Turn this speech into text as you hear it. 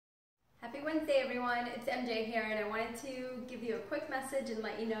Happy Wednesday, everyone. It's MJ here, and I wanted to give you a quick message and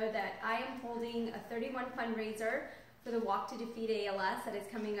let you know that I am holding a 31 fundraiser for the Walk to Defeat ALS that is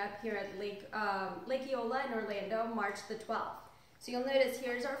coming up here at Lake Eola in Orlando, March the 12th. So you'll notice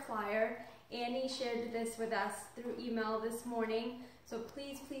here's our flyer. Annie shared this with us through email this morning. So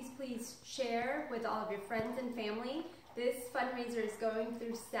please, please, please share with all of your friends and family. This fundraiser is going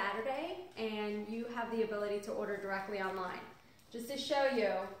through Saturday, and you have the ability to order directly online. Just to show you,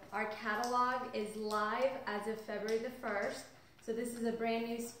 our catalog is live as of February the 1st. So this is a brand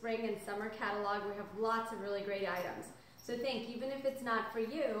new spring and summer catalog. We have lots of really great items. So think, even if it's not for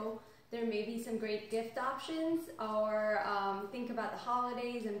you, there may be some great gift options, or think about the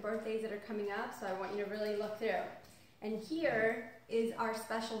holidays and birthdays that are coming up. So I want you to really look through. And here is our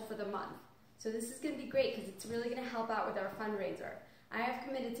special for the month. So this is going to be great because it's really going to help out with our fundraiser. I have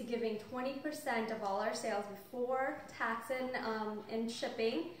committed to giving 20% of all our sales before tax and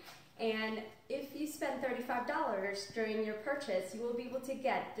shipping. And if you spend $35 during your purchase, you will be able to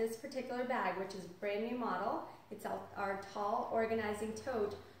get this particular bag, which is a brand new model. It's our tall organizing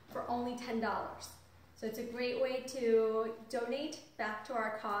tote for only $10. So it's a great way to donate back to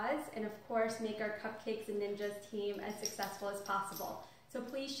our cause and, of course, make our Cupcakes and Ninjas team as successful as possible. So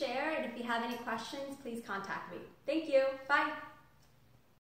please share, and if you have any questions, please contact me. Thank you. Bye.